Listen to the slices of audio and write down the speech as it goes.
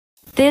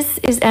This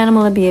is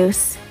animal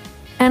abuse.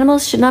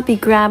 Animals should not be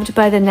grabbed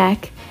by the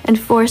neck and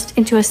forced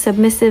into a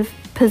submissive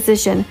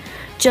position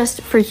just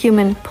for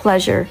human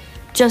pleasure,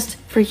 just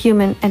for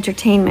human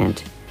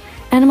entertainment.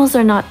 Animals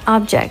are not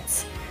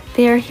objects.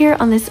 They are here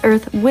on this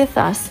earth with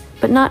us,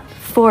 but not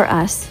for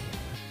us.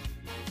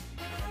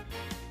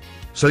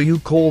 So you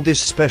call this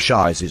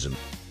speciesism?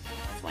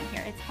 This one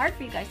here, it's hard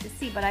for you guys to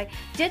see, but I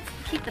did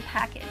keep the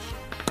package.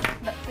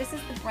 But this is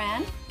the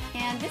brand,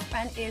 and this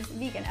brand is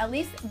vegan. At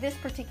least this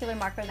particular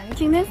marker that I'm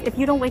using this, if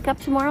you don't wake up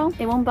tomorrow,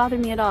 it won't bother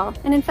me at all.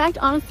 And in fact,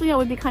 honestly, I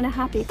would be kind of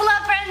happy.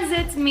 Hello friends,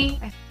 it's me.